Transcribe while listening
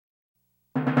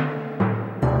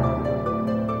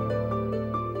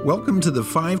Welcome to the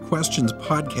 5 Questions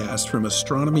podcast from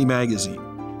Astronomy Magazine.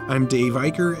 I'm Dave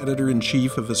Eicher,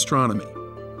 Editor-in-Chief of Astronomy.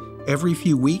 Every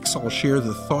few weeks, I'll share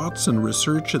the thoughts and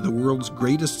research of the world's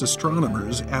greatest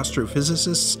astronomers,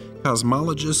 astrophysicists,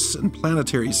 cosmologists, and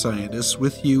planetary scientists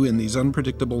with you in these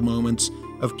unpredictable moments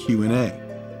of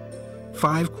Q&A.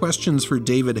 5 Questions for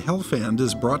David Helfand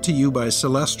is brought to you by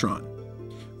Celestron.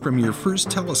 From your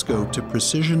first telescope to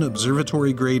precision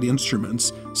observatory-grade instruments,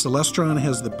 Celestron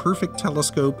has the perfect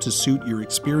telescope to suit your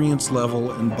experience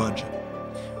level and budget.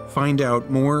 Find out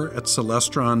more at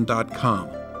celestron.com.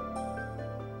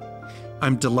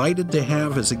 I'm delighted to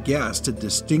have as a guest a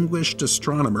distinguished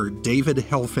astronomer, David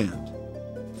Helfand.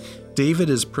 David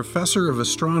is professor of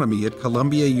astronomy at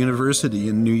Columbia University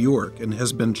in New York and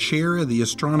has been chair of the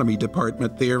Astronomy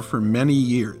Department there for many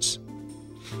years.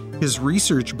 His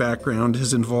research background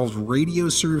has involved radio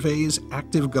surveys,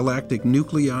 active galactic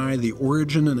nuclei, the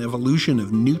origin and evolution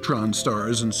of neutron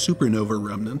stars and supernova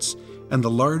remnants, and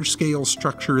the large-scale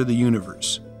structure of the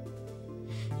universe.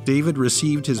 David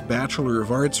received his Bachelor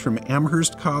of Arts from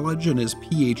Amherst College and his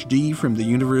PhD from the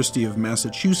University of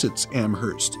Massachusetts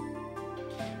Amherst.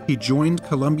 He joined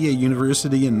Columbia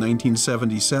University in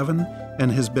 1977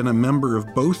 and has been a member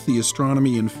of both the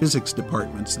astronomy and physics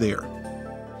departments there.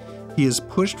 He has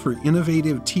pushed for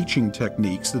innovative teaching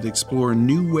techniques that explore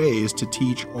new ways to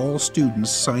teach all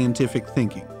students scientific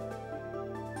thinking.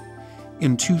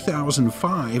 In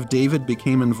 2005, David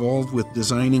became involved with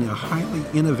designing a highly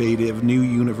innovative new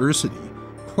university,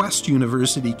 Quest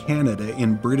University Canada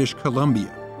in British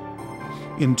Columbia.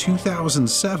 In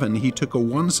 2007, he took a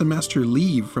one-semester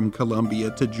leave from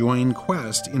Columbia to join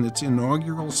Quest in its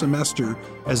inaugural semester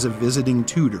as a visiting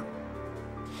tutor.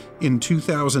 In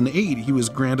 2008, he was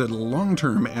granted a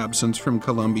long-term absence from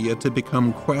Columbia to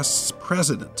become Quest's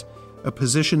president, a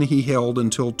position he held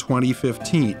until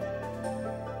 2015.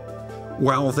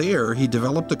 While there, he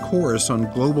developed a course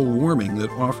on global warming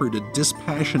that offered a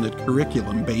dispassionate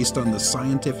curriculum based on the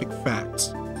scientific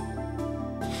facts.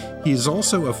 He is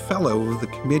also a fellow of the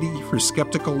Committee for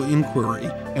Skeptical Inquiry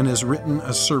and has written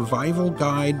A Survival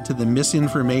Guide to the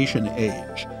Misinformation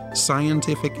Age,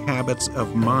 Scientific Habits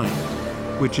of Mind,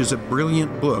 which is a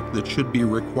brilliant book that should be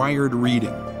required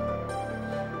reading.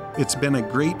 It's been a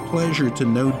great pleasure to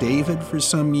know David for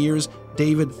some years.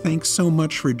 David, thanks so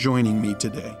much for joining me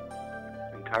today.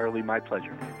 Entirely my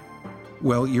pleasure.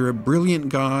 Well, you're a brilliant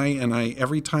guy, and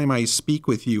every time I speak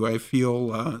with you, I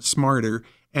feel smarter.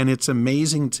 And it's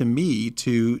amazing to me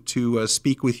to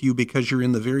speak with you because you're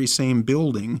in the very same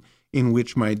building in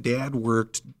which my dad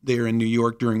worked there in New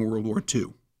York during World War II.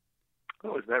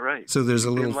 Oh, is that right? So there's a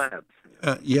little labs.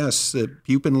 Yes,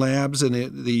 Pupin Labs and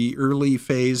the early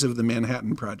phase of the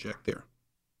Manhattan Project there.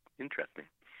 Interesting.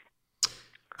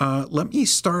 Let me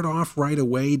start off right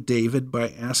away, David, by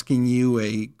asking you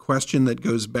a question that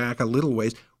goes back a little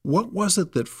ways. What was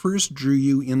it that first drew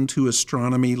you into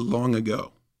astronomy long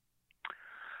ago?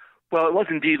 Well, it was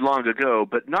indeed long ago,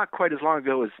 but not quite as long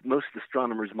ago as most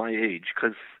astronomers my age,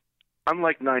 because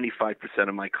unlike 95%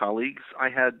 of my colleagues, I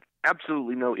had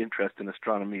absolutely no interest in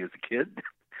astronomy as a kid.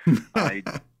 I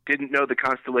didn't know the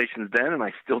constellations then, and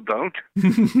I still don't.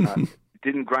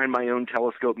 Didn't grind my own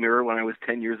telescope mirror when I was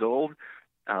 10 years old.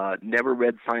 Never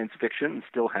read science fiction, and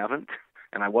still haven't.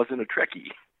 And I wasn't a Trekkie.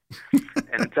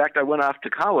 And in fact, I went off to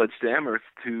college to Amherst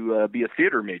to be a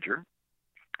theater major.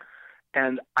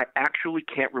 And I actually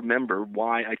can't remember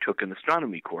why I took an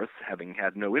astronomy course, having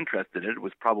had no interest in it. It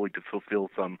was probably to fulfill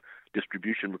some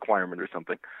distribution requirement or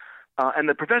something. And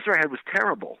the professor I had was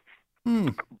terrible.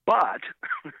 But,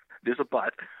 there's a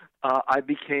but, I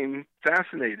became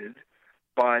fascinated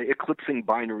by eclipsing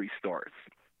binary stars.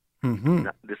 Mm-hmm.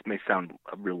 Now, this may sound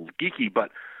a real geeky,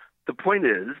 but the point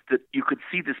is that you could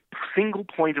see this single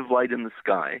point of light in the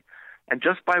sky, and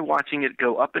just by watching it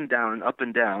go up and down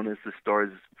as the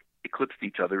stars eclipsed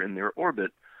each other in their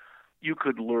orbit, you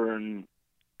could learn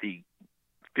the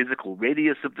physical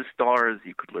radius of the stars,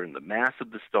 you could learn the mass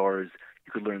of the stars,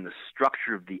 you could learn the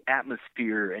structure of the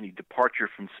atmosphere, any departure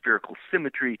from spherical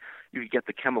symmetry, you could get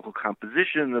the chemical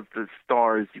composition of the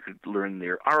stars, you could learn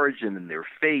their origin and their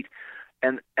fate.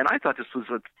 And I thought this was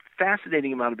a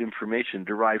fascinating amount of information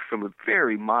derived from a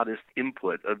very modest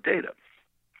input of data.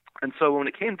 And so when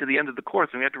it came to the end of the course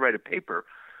and we had to write a paper,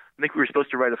 I think we were supposed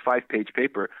to write a 5-page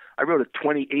paper. I wrote a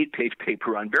 28-page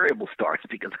paper on variable stars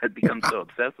because I'd become so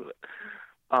obsessed with it.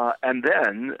 And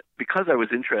then, because I was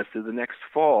interested, the next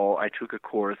fall I took a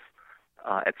course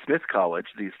at Smith College.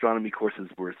 The astronomy courses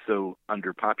were so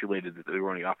underpopulated that they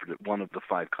were only offered at one of the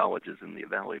 5 colleges in the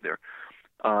valley there.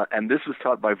 And this was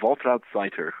taught by Waltraud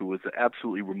Seiter, who was an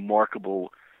absolutely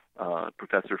remarkable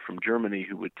professor from Germany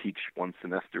who would teach one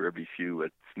semester every few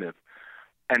at Smith.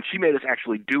 And she made us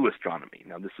actually do astronomy.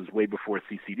 Now, this was way before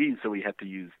CCD, so we had to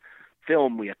use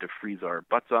film. We had to freeze our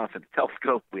butts off in a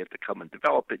telescope. We had to come and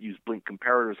develop it, use blink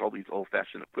comparators, all these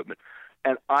old-fashioned equipment.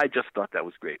 And I just thought that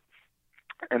was great.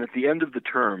 And at the end of the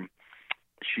term,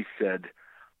 she said,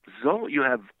 "So, you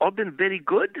have all been very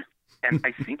good, and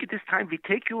I think it is time we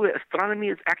take you where astronomy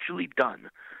is actually done."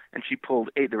 And she pulled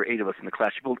there were 8 of us in the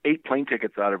class. She pulled 8 plane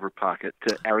tickets out of her pocket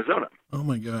to Arizona. Oh,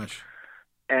 my gosh.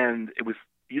 And it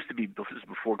used to be, this was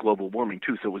before global warming,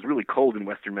 too, so it was really cold in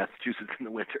western Massachusetts in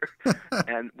the winter.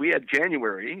 And we had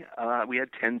January, we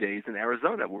had 10 days in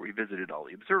Arizona where we visited all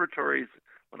the observatories,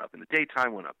 went up in the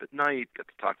daytime, went up at night, got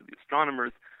to talk to the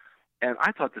astronomers. And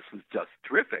I thought this was just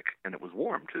terrific, and it was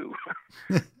warm, too.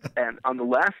 And on the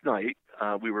last night,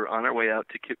 we were on our way out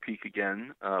to Kip Peak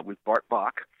again with Bart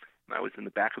Bach. And I was in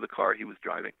the back of the car he was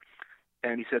driving.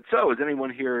 And he said, "So, is anyone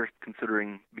here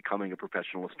considering becoming a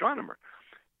professional astronomer?"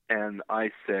 And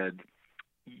I said,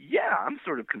 "Yeah, I'm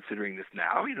sort of considering this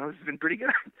now. This has been pretty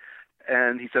good."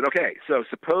 And he said, "Okay, so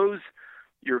suppose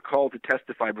you're called to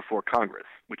testify before Congress,"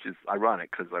 which is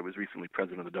ironic because I was recently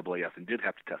president of the AAF and did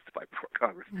have to testify before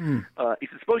Congress. He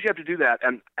said, "Suppose you have to do that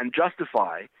and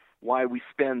justify why we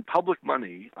spend public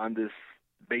money on this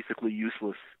basically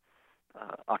useless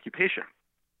occupation."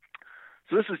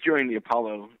 So this was during the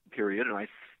Apollo period, and I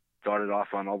started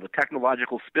off on all the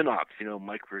technological spin-offs,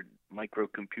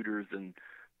 microcomputers and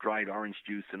dried orange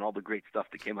juice and all the great stuff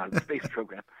that came out of the space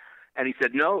program. And he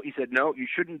said, no, you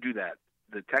shouldn't do that.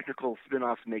 The technical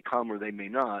spin-offs may come or they may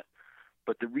not,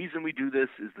 but the reason we do this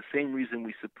is the same reason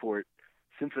we support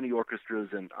symphony orchestras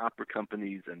and opera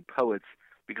companies and poets,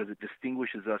 because it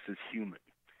distinguishes us as human.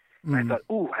 And I thought,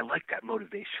 ooh, I like that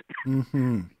motivation.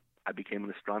 Mm-hmm. I became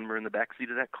an astronomer in the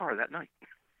backseat of that car that night.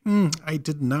 I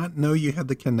did not know you had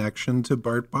the connection to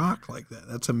Bart Bach like that.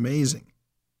 That's amazing.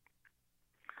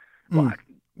 Well,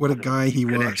 what a guy he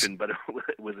was. But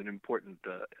it was an important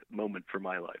moment for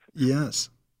my life. Yes.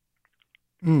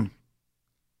 Well,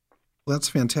 that's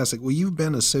fantastic. Well, you've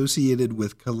been associated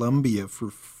with Columbia for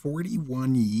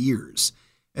 41 years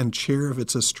and chair of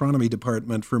its astronomy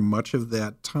department for much of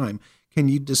that time. Can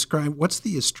you describe what's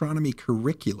the astronomy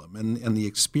curriculum and the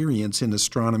experience in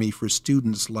astronomy for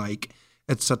students like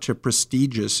at such a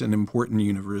prestigious and important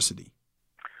university?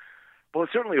 Well, it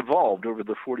certainly evolved over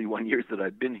the 41 years that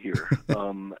I've been here.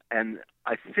 And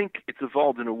I think it's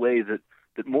evolved in a way that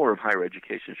more of higher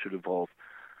education should evolve.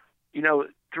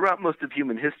 Throughout most of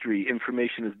human history,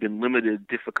 information has been limited,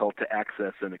 difficult to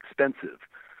access, and expensive.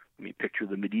 I mean, picture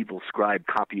the medieval scribe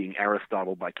copying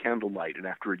Aristotle by candlelight, and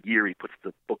after a year he puts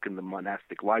the book in the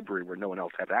monastic library where no one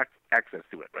else had access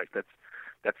to it, right?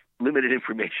 That's limited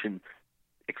information,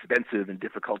 expensive and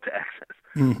difficult to access.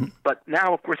 Mm-hmm. But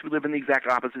now, of course, we live in the exact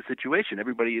opposite situation.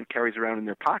 Everybody carries around in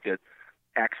their pocket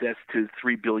access to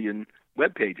 3 billion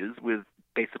web pages with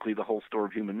basically the whole store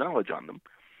of human knowledge on them.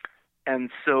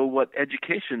 And so what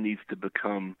education needs to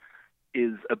become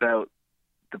is about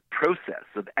the process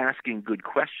of asking good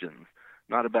questions,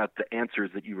 not about the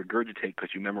answers that you regurgitate because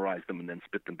you memorize them and then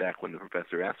spit them back when the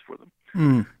professor asks for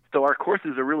them. So our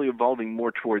courses are really evolving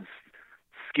more towards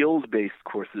skills-based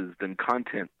courses than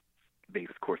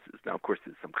content-based courses. Now, of course,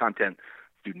 there's some content.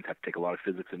 Students have to take a lot of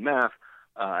physics and math,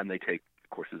 and they take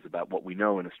courses about what we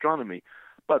know in astronomy.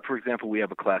 But, for example, we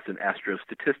have a class in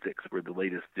astrostatistics where the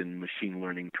latest in machine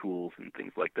learning tools and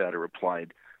things like that are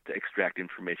applied to extract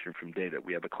information from data.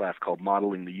 We have a class called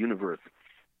Modeling the Universe,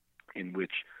 in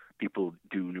which people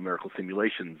do numerical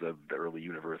simulations of the early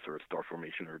universe or a star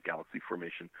formation or a galaxy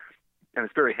formation. And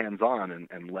it's very hands-on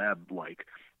and lab-like.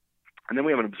 And then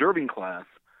we have an observing class,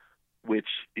 which,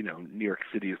 New York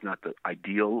City is not the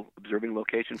ideal observing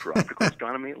location for optical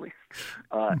astronomy, at least.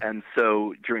 And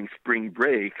so during spring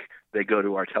break, they go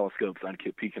to our telescopes on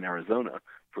Kip Peak in Arizona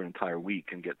for an entire week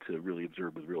and get to really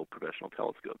observe with real professional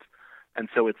telescopes. And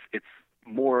so it's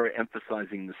more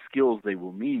emphasizing the skills they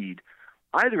will need,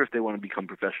 either if they want to become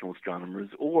professional astronomers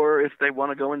or if they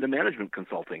want to go into management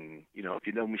consulting. If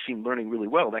you know machine learning really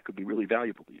well, that could be really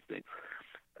valuable these days.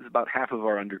 About half of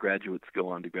our undergraduates go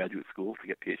on to graduate school to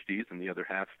get PhDs, and the other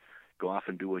half go off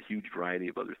and do a huge variety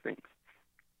of other things.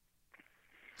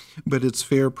 But it's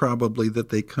fair probably that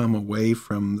they come away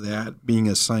from that being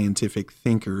a scientific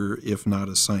thinker, if not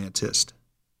a scientist.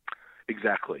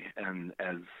 Exactly. And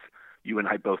as you and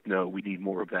I both know, we need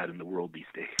more of that in the world these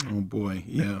days. Oh, boy.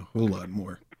 Yeah, a whole lot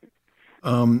more.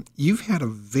 You've had a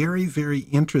very, very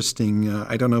interesting,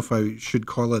 I don't know if I should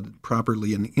call it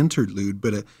properly an interlude,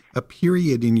 but a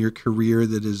period in your career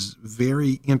that is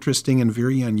very interesting and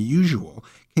very unusual.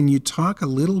 Can you talk a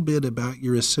little bit about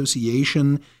your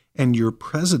association and your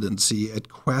presidency at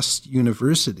Quest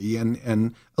University,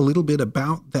 and a little bit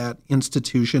about that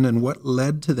institution and what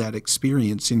led to that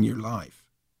experience in your life.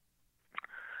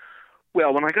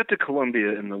 Well, when I got to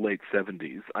Columbia in the late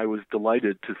 70s, I was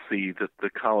delighted to see that the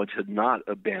college had not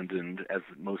abandoned, as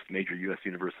most major U.S.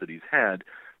 universities had,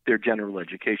 their general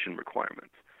education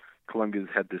requirements. Columbia's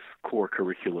had this core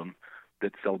curriculum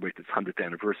that celebrates its 100th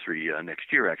anniversary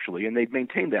next year, actually, and they've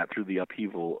maintained that through the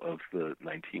upheaval of the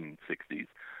 1960s,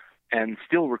 and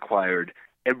still required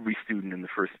every student in the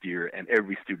first year and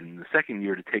every student in the second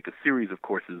year to take a series of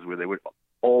courses where they would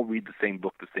all read the same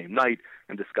book the same night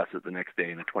and discuss it the next day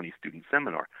in a 20-student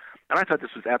seminar. And I thought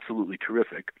this was absolutely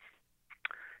terrific,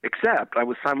 except I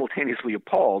was simultaneously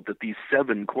appalled that these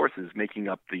 7 courses making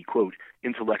up the, quote,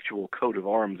 intellectual coat of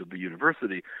arms of the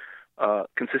university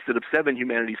consisted of 7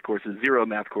 humanities courses, 0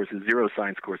 math courses, 0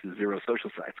 science courses, 0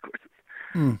 social science courses.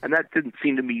 And that didn't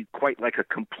seem to me quite like a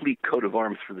complete coat of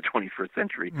arms for the 21st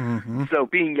century. So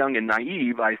being young and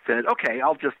naive, I said, okay,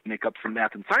 I'll just make up some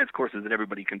math and science courses that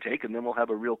everybody can take, and then we'll have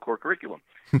a real core curriculum.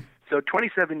 So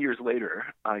 27 years later,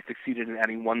 I succeeded in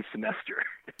adding 1 semester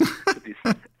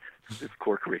to this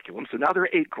core curriculum. So now there are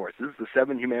 8 courses, the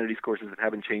 7 humanities courses that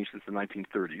haven't changed since the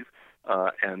 1930s,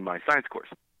 and my science course.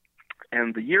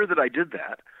 And the year that I did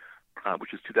that,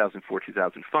 which is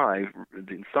 2004-2005,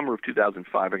 in summer of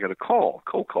 2005, I got a cold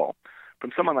call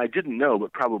from someone I didn't know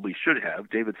but probably should have,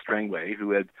 David Strangway,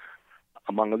 who had,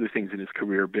 among other things in his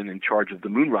career, been in charge of the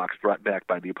moon rocks brought back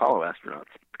by the Apollo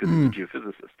astronauts because he was a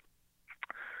geophysicist.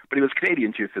 But he was a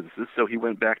Canadian geophysicist, so he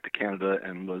went back to Canada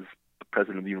and was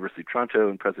president of the University of Toronto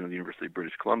and president of the University of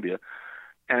British Columbia.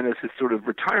 And as his sort of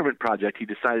retirement project, he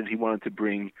decided he wanted to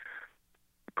bring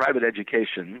private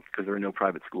education, because there are no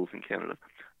private schools in Canada,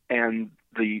 and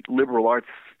the liberal arts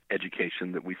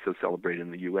education that we so celebrate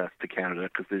in the U.S. to Canada,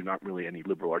 because there's not really any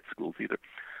liberal arts schools either.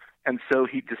 And so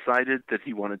he decided that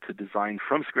he wanted to design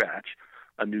from scratch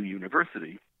a new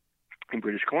university in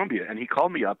British Columbia. And he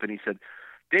called me up and he said,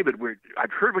 David,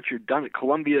 I've heard what you've done at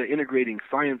Columbia, integrating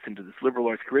science into this liberal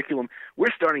arts curriculum.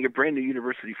 We're starting a brand new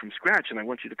university from scratch, and I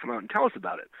want you to come out and tell us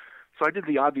about it. So I did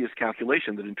the obvious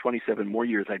calculation that in 27 more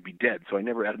years I'd be dead, so I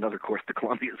never had another course to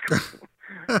Columbia's curriculum,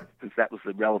 since that was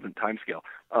the relevant timescale.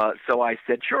 So I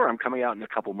said, sure, I'm coming out in a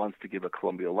couple months to give a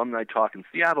Columbia alumni talk in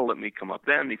Seattle. Let me come up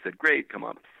then. He said, great, come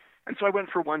up. And so I went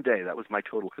for one day. That was my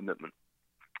total commitment.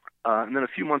 And then a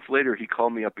few months later, he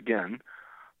called me up again,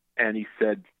 and he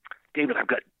said, David, I've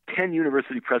got 10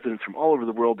 university presidents from all over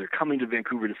the world. They're coming to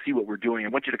Vancouver to see what we're doing. I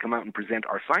want you to come out and present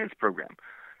our science program.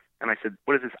 And I said,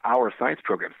 what is this, our science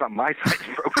program? It's not my science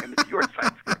program, it's your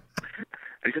science program.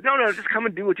 And he said, no, just come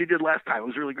and do what you did last time. It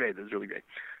was really great.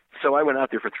 So I went out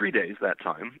there for 3 days that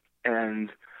time, and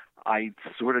I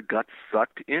sort of got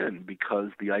sucked in, because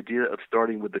the idea of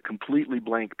starting with a completely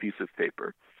blank piece of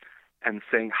paper and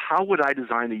saying, how would I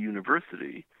design a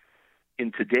university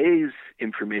in today's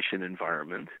information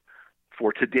environment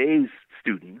for today's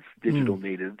students, digital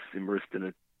natives immersed in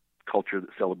a culture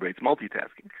that celebrates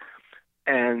multitasking?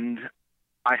 And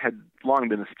I had long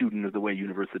been a student of the way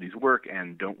universities work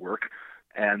and don't work,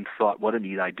 and thought, what a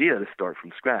neat idea to start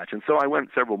from scratch. And so I went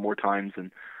several more times,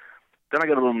 and then I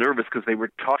got a little nervous because they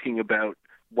were talking about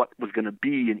what was going to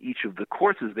be in each of the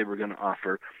courses they were going to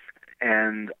offer.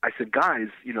 And I said, guys,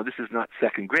 this is not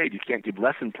second grade. You can't give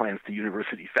lesson plans to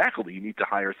university faculty. You need to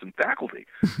hire some faculty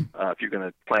if you're going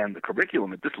to plan the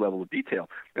curriculum at this level of detail.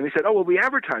 And they said, oh, well, we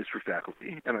advertised for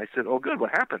faculty. And I said, oh, good,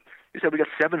 what happened? They said, we got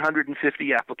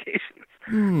 750 applications.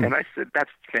 And I said,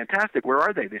 that's fantastic. Where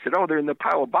are they? They said, oh, they're in the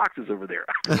pile of boxes over there.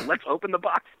 Let's open the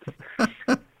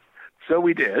boxes. So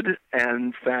we did,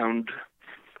 and found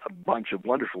a bunch of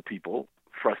wonderful people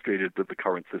frustrated with the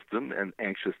current system and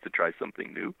anxious to try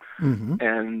something new,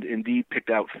 and indeed picked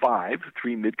out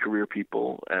 3 mid-career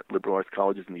people at liberal arts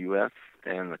colleges in the U.S.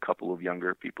 and a couple of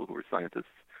younger people who were scientists.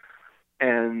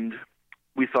 And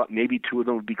we thought maybe 2 of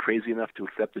them would be crazy enough to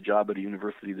accept a job at a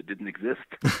university that didn't exist.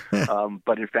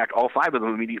 But in fact, all 5 of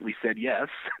them immediately said yes.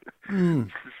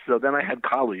 So then I had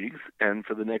colleagues, and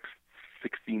for the next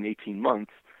 16, 18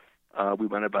 months, we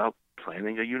went about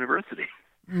planning a university.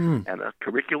 And a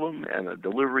curriculum and a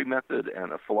delivery method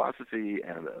and a philosophy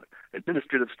and an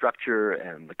administrative structure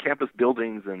and the campus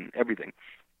buildings and everything.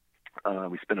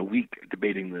 We spent a week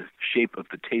debating the shape of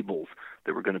the tables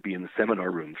that were going to be in the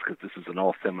seminar rooms, because this is an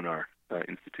all-seminar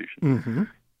institution.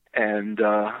 And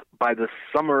by the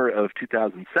summer of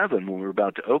 2007, when we were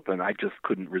about to open, I just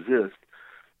couldn't resist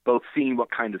both seeing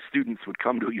what kind of students would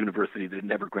come to a university that had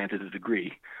never granted a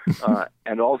degree,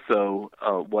 and also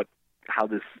how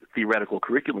this theoretical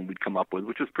curriculum we'd come up with,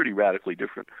 which was pretty radically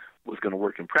different, was going to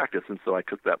work in practice. And so I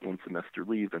took that 1 semester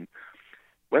leave and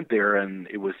went there, and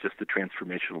it was just a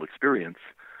transformational experience.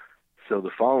 So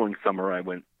the following summer, I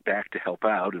went back to help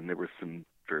out, and there were some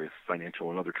various financial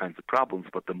and other kinds of problems,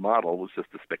 but the model was just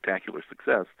a spectacular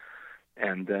success.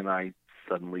 And then I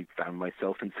suddenly found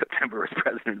myself in September as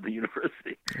president of the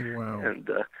university. Wow. And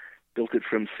built it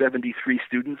from 73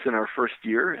 students in our first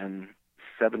year and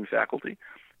 7 faculty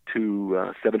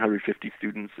to 750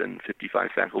 students and 55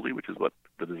 faculty, which is what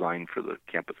the design for the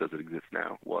campus as it exists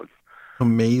now was.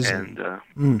 Amazing.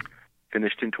 And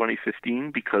finished in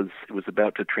 2015 because it was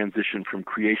about to transition from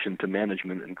creation to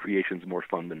management, and creation's more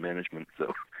fun than management.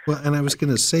 So, well, and I was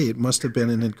going to say, it must have been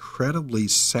an incredibly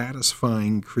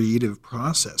satisfying creative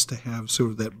process to have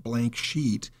sort of that blank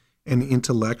sheet and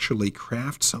intellectually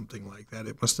craft something like that.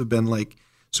 It must have been like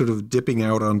sort of dipping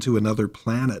out onto another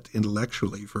planet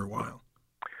intellectually for a while.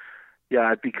 Yeah,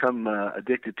 I've become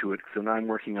addicted to it. So now I'm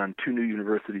working on 2 new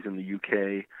universities in the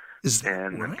UK. Is that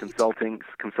and right? consulting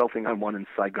on one in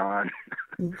Saigon.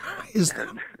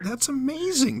 That's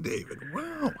amazing, David.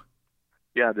 Wow.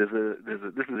 Yeah, this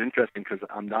is interesting because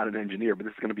I'm not an engineer, but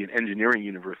this is going to be an engineering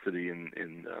university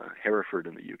in Hereford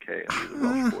in the UK, on the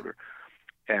Welsh border,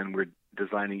 and we're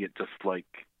designing it just like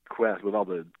Quest, with all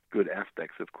the good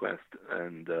aspects of Quest,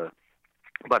 and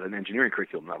but an engineering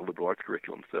curriculum, not a liberal arts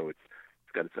curriculum. So it's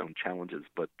got its own challenges,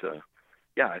 but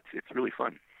yeah, it's really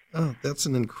fun. Oh, that's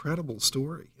an incredible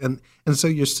story. And so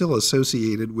you're still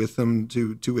associated with them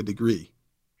to a degree.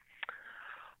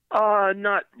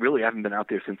 Not really. I haven't been out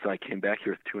there since I came back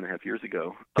here 2.5 years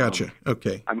ago. Gotcha.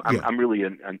 Okay. I'm really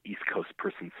an East Coast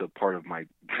person, so part of my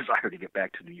desire to get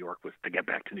back to New York was to get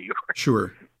back to New York.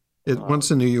 Sure. Once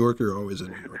a New Yorker, always a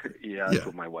New Yorker. Yeah, that's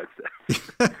what my wife says.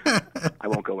 I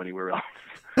won't go anywhere else.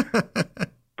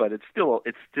 But it's still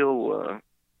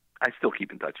I still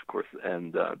keep in touch, of course,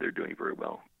 and they're doing very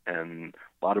well. And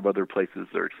a lot of other places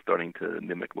are starting to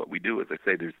mimic what we do. As I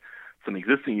say, there's some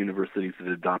existing universities that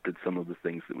adopted some of the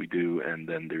things that we do, and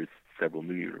then there's several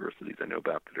new universities I know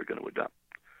about that are going to adopt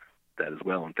that as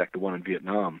well. In fact, the one in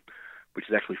Vietnam, which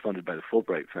is actually funded by the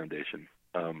Fulbright Foundation,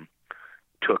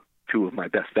 took 2 of my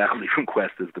best faculty from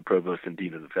Quest as the provost and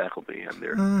dean of the faculty, and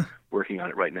they're working on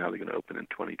it right now. They're going to open in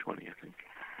 2020, I think.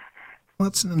 Well,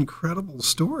 that's an incredible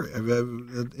story,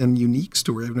 and unique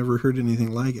story. I've never heard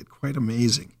anything like it. Quite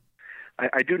amazing.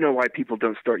 I do know why people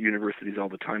don't start universities all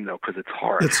the time, though, because it's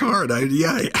hard. It's hard.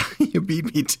 You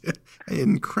beat me to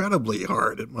incredibly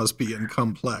hard. It must be, and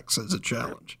complex as a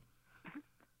challenge.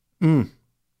 Well,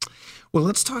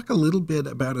 let's talk a little bit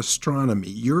about astronomy.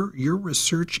 Your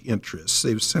research interests,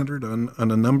 they've centered on a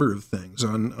number of things,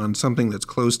 on something that's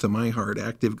close to my heart,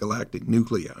 active galactic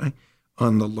nuclei,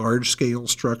 on the large-scale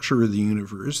structure of the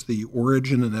universe, the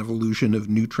origin and evolution of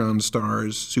neutron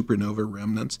stars, supernova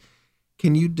remnants.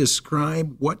 Can you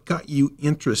describe what got you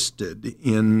interested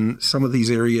in some of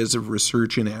these areas of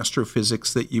research in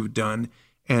astrophysics that you've done,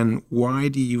 and why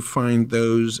do you find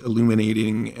those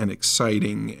illuminating and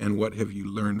exciting, and what have you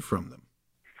learned from them?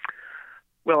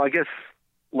 Well, I guess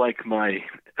like my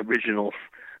original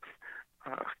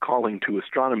calling to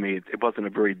astronomy, it wasn't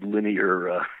a very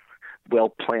linear well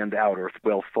planned out or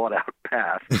well thought out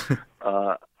path.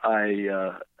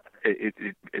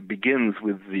 It begins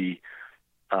with the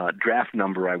draft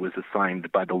number I was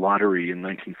assigned by the lottery in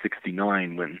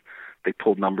 1969 when they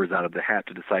pulled numbers out of the hat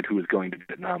to decide who was going to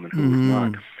Vietnam and who was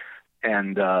not.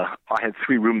 And I had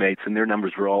 3 roommates, and their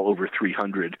numbers were all over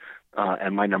 300,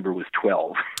 and my number was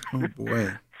 12. Oh,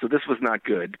 boy. So this was not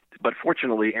good. But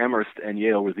fortunately, Amherst and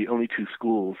Yale were the only 2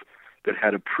 schools that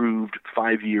had approved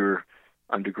 5-year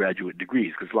undergraduate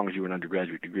degrees, because as long as you were an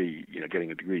undergraduate degree,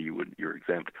 getting a degree, you're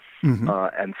exempt.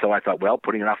 And so I thought, well,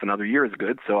 putting it off another year is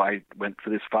good. So I went for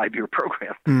this 5-year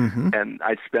program. And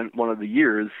I spent one of the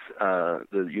years,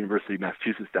 the University of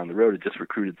Massachusetts down the road had just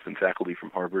recruited some faculty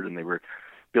from Harvard, and they were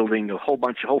building a whole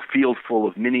field full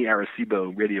of mini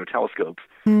Arecibo radio telescopes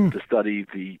to study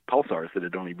the pulsars that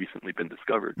had only recently been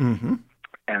discovered.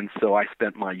 And so I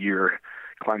spent my year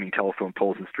climbing telephone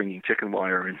poles and stringing chicken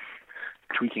wire and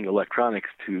tweaking electronics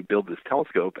to build this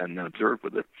telescope and then observe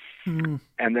with it.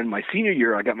 And then my senior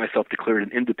year, I got myself declared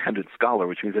an independent scholar,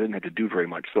 which means I didn't have to do very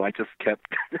much. So I just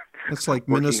kept It's like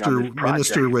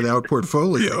minister without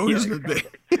portfolio, isn't it?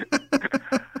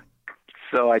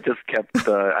 So I just kept,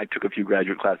 I took a few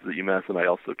graduate classes at UMass, and I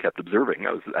also kept observing.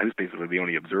 I was basically the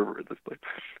only observer at this place.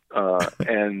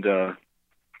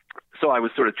 So I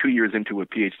was sort of 2 years into a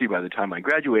PhD by the time I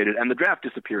graduated, and the draft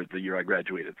disappeared the year I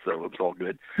graduated, so it was all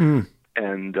good.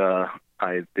 And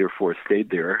I therefore stayed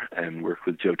there and worked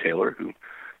with Joe Taylor, who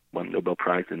won the Nobel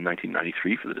Prize in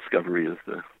 1993 for the discovery of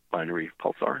the binary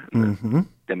pulsar and the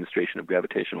demonstration of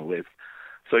gravitational waves.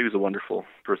 So he was a wonderful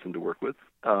person to work with.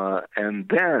 And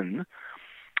then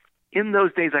in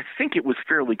those days, I think it was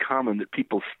fairly common that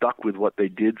people stuck with what they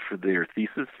did for their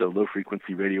thesis. So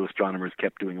low-frequency radio astronomers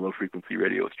kept doing low-frequency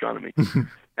radio astronomy.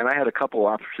 And I had a couple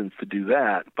options to do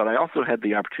that, but I also had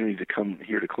the opportunity to come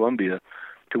here to Columbia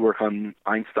to work on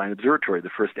Einstein Observatory, the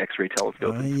first X-ray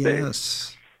telescope in space.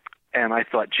 Yes. And I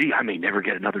thought, gee, I may never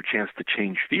get another chance to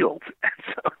change fields. And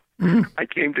so I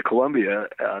came to Columbia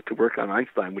to work on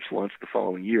Einstein, which launched the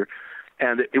following year.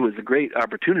 And it was a great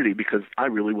opportunity because I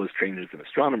really was trained as an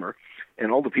astronomer,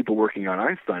 and all the people working on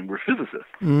Einstein were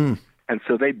physicists. And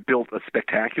so they built a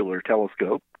spectacular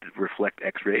telescope to reflect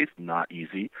X-rays, not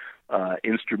easy.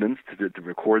 Instruments to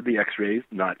record the X-rays,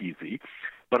 not easy.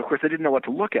 But, of course, they didn't know what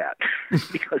to look at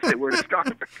because they weren't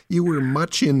astronomers. You were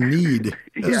much in need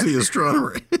as the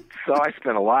astronomer. So I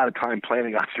spent a lot of time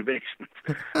planning observations,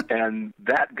 and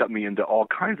that got me into all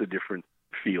kinds of different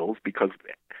fields because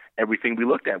everything we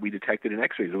looked at, we detected in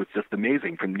X-rays. It was just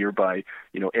amazing, from nearby,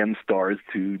 M stars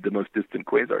to the most distant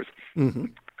quasars.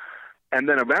 And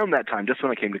then around that time, just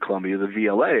when I came to Columbia, the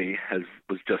VLA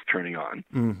was just turning on.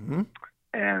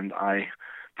 And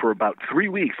for about 3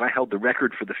 weeks, I held the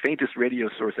record for the faintest radio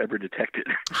source ever detected.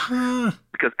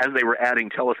 Because as they were adding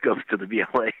telescopes to the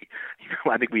VLA,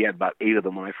 I think we had about 8 of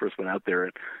them when I first went out there.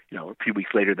 And, a few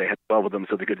weeks later, they had 12 of them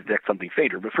so they could detect something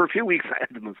fainter. But for a few weeks, I had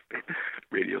the most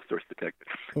radio source detected.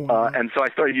 And so I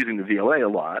started using the VLA a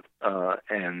lot,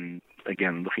 and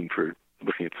again, looking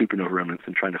at supernova remnants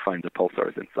and trying to find the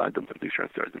pulsars inside them, the neutron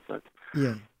stars inside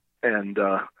them. Yeah. And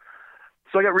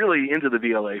so I got really into the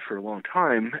VLA for a long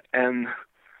time, and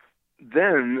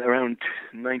then around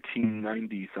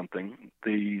 1990-something,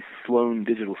 the Sloan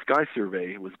Digital Sky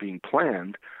Survey was being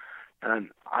planned, and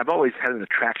I've always had an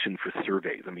attraction for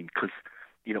surveys. I mean, because,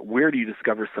 where do you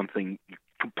discover something you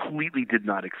completely did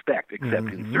not expect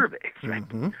except in surveys, right?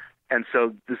 And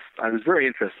so I was very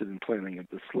interested in planning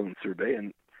the Sloan survey,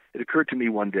 and it occurred to me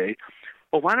one day,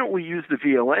 well, why don't we use the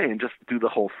VLA and just do the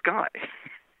whole sky?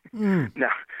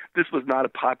 Now, this was not a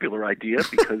popular idea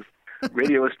because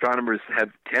radio astronomers have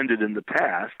tended in the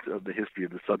past of the history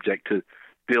of the subject to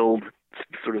build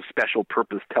sort of special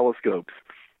purpose telescopes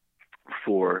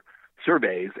for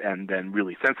surveys and then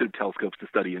really sensitive telescopes to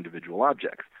study individual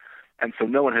objects. And so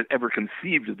no one had ever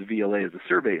conceived of the VLA as a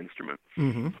survey instrument.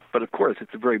 But of course,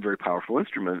 it's a very, very powerful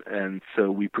instrument. And so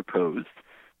we proposed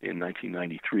in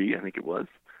 1993, I think it was.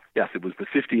 Yes, it was the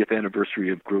 50th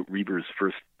anniversary of Grote Reber's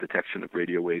first detection of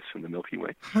radio waves from the Milky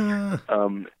Way.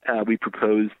 We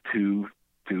proposed to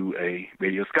do a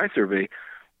radio sky survey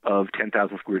of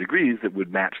 10,000 square degrees that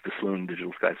would match the Sloan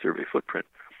Digital Sky Survey footprint.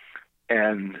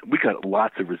 And we got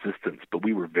lots of resistance, but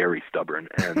we were very stubborn.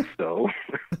 And so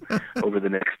over the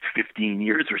next 15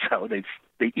 years or so,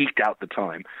 they eked out the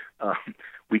time.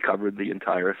 We covered the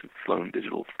entire Sloan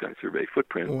Digital Sky Survey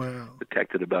footprint,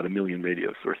 detected about 1 million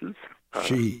radio sources,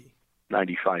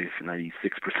 95, 96%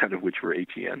 of which were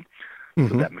AGN.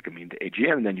 So that would mean to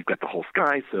AGN. And then you've got the whole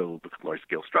sky, so the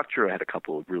large-scale structure. I had a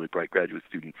couple of really bright graduate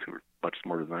students who were much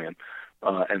smarter than I am,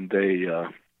 and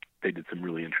they did some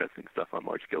really interesting stuff on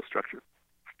large-scale structure.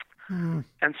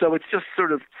 And so it's just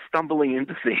sort of stumbling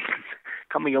into things,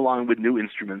 coming along with new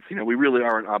instruments. We really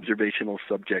are an observational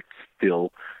subject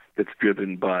still that's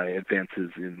driven by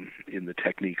advances in the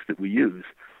techniques that we use.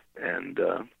 And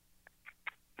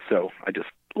so I just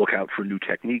look out for new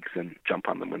techniques and jump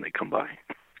on them when they come by.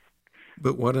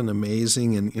 But what an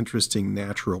amazing and interesting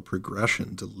natural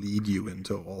progression to lead you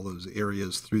into all those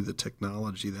areas through the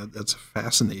technology. That's a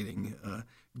fascinating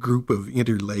group of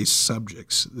interlaced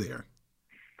subjects there.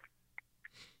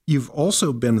 You've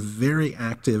also been very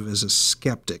active as a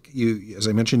skeptic. As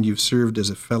I mentioned, you've served as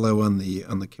a fellow on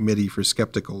the Committee for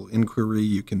Skeptical Inquiry.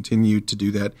 You continue to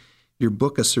do that. Your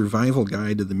book, A Survival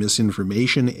Guide to the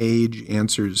Misinformation Age,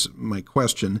 answers my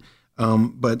question.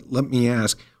 But let me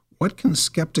ask, what can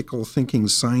skeptical thinking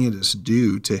scientists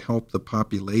do to help the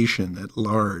population at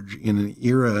large in an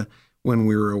era when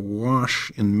we're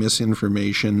awash in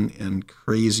misinformation and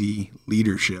crazy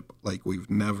leadership like we've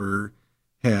never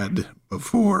had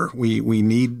before? We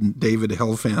need David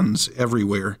Helfands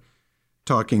everywhere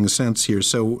talking sense here.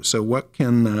 So what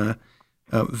can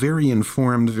very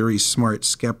informed, very smart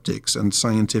skeptics and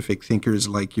scientific thinkers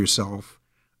like yourself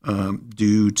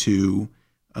do to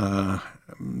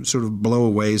sort of blow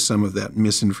away some of that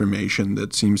misinformation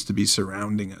that seems to be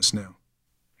surrounding us now?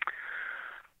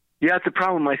 Yeah, it's a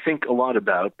problem I think a lot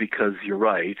about because you're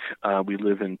right. We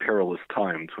live in perilous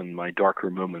times. When my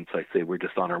darker moments, I say we're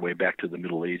just on our way back to the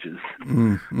Middle Ages.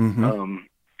 There's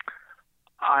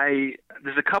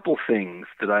a couple things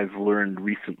that I've learned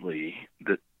recently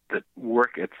that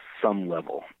work at some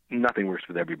level. Nothing works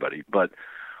with everybody, but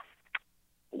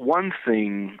one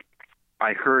thing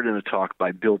I heard in a talk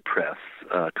by Bill Press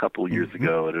a couple of years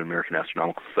ago at an American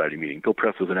Astronomical Society meeting. Bill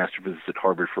Press was an astrophysicist at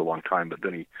Harvard for a long time, but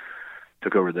then he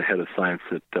took over the head of science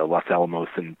at Los Alamos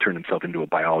and turned himself into a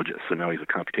biologist. So now he's a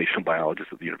computational biologist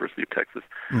at the University of Texas.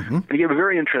 And he gave a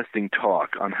very interesting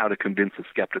talk on how to convince a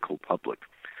skeptical public.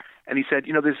 And he said,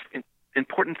 there's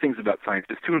important things about science.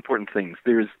 There's two important things.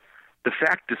 There's the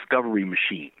fact discovery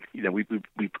machine.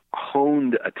 We've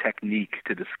honed a technique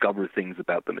to discover things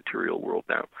about the material world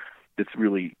now that's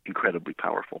really incredibly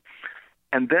powerful.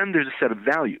 And then there's a set of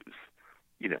values,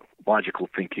 logical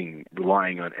thinking,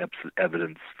 relying on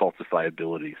evidence,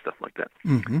 falsifiability, stuff like that.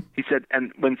 He said,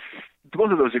 and when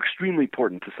both of those are extremely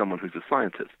important to someone who's a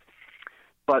scientist,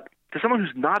 but to someone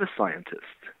who's not a scientist,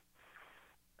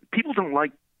 people don't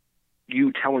like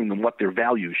you telling them what their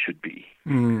values should be.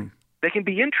 They can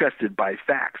be interested by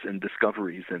facts and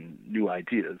discoveries and new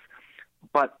ideas,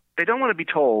 but they don't want to be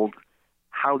told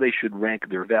how they should rank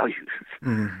their values.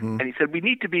 And he said, we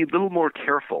need to be a little more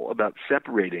careful about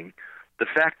separating the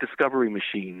fact discovery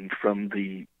machine from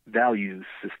the values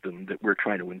system that we're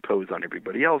trying to impose on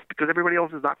everybody else, because everybody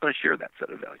else is not going to share that set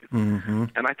of values.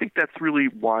 And I think that's really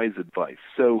wise advice.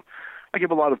 So I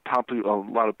give a lot of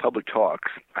public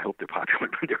talks. I hope they're popular,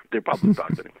 but they're public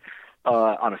talks anyway,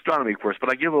 on astronomy, of course, but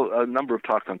I give a number of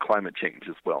talks on climate change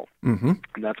as well. And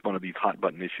that's one of these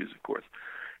hot-button issues, of course.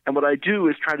 And what I do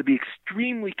is try to be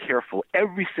extremely careful.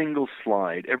 Every single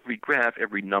slide, every graph,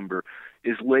 every number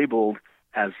is labeled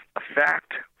as a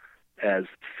fact, as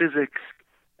physics,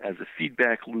 as a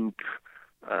feedback loop,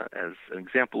 as an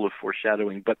example of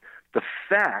foreshadowing. But the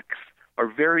facts are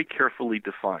very carefully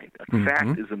defined. A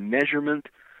fact is a measurement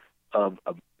of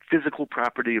a physical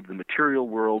property of the material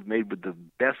world made with the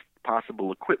best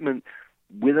possible equipment,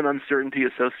 with an uncertainty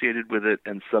associated with it,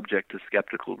 and subject to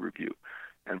skeptical review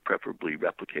and preferably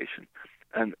replication.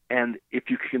 And if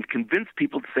you can convince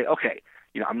people to say, okay,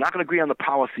 I'm not going to agree on the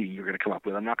policy you're going to come up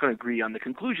with. I'm not going to agree on the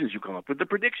conclusions you come up with, the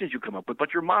predictions you come up with,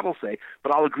 but your models say,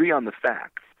 but I'll agree on the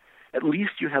facts. At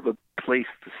least you have a place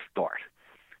to start.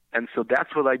 And so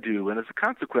that's what I do. And as a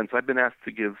consequence, I've been asked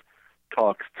to give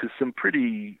talks to some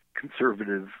pretty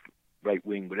conservative,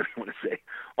 right-wing, whatever you want to say,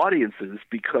 audiences,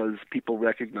 because people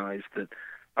recognize that,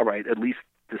 all right, at least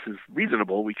this is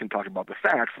reasonable. We can talk about the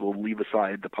facts. We'll leave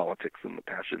aside the politics and the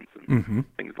passions and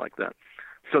things like that.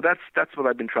 So that's what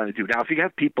I've been trying to do. Now, if you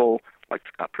have people like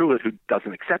Scott Pruitt who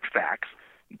doesn't accept facts,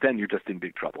 then you're just in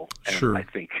big trouble. And I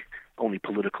think only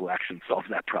political action solves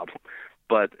that problem.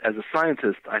 But as a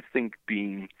scientist, I think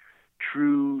being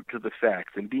true to the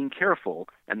facts and being careful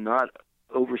and not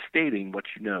overstating what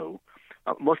you know.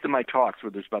 Most of my talks,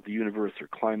 whether it's about the universe or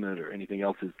climate or anything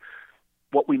else, is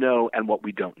what we know and what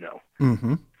we don't know.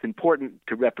 It's important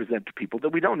to represent to people that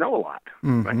we don't know a lot.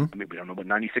 Right? I mean, we don't know what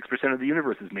 96% of the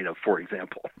universe is made of, for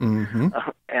example.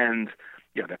 And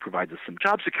that provides us some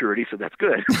job security, so that's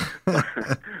good.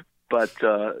 But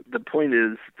the point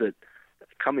is that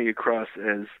coming across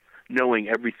as knowing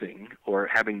everything or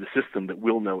having the system that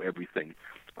will know everything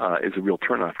is a real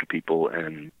turnoff to people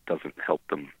and doesn't help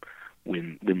them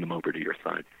win them over to your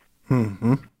side.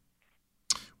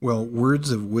 Well,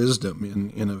 words of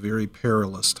wisdom in a very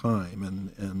perilous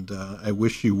time, and I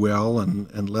wish you well,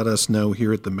 and let us know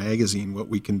here at the magazine what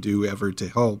we can do ever to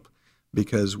help,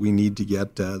 because we need to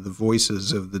get the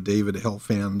voices of the David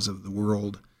Helfands of the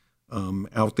world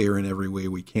out there in every way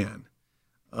we can.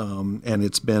 And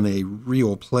it's been a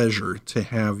real pleasure to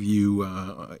have you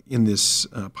in this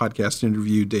podcast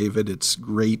interview, David. It's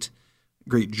great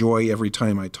joy every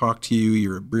time I talk to you.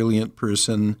 You're a brilliant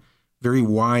person, very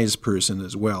wise person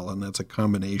as well, and that's a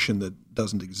combination that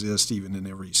doesn't exist even in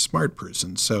every smart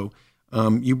person. So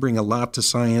you bring a lot to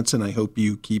science, and I hope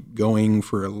you keep going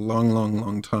for a long, long,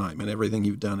 long time. And everything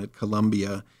you've done at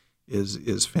Columbia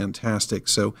is fantastic.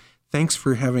 So thanks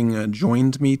for having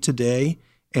joined me today.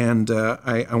 And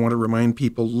I want to remind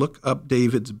people, look up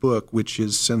David's book, which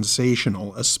is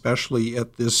sensational, especially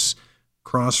at this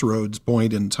crossroads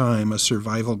point in time, A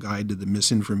Survival Guide to the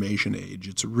Misinformation Age.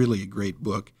 It's really a great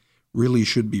book, really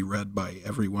should be read by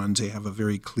everyone to have a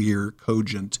very clear,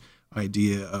 cogent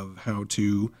idea of how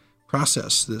to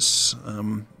process this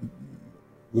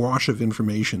wash of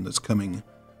information that's coming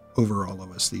over all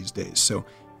of us these days. So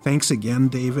thanks again,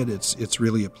 David. It's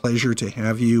really a pleasure to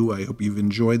have you. I hope you've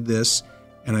enjoyed this.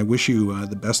 And I wish you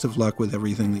the best of luck with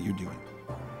everything that you're doing.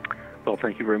 Well,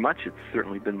 thank you very much. It's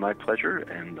certainly been my pleasure,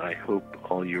 and I hope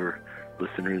all your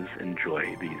listeners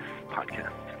enjoy these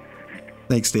podcasts.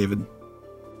 Thanks, David.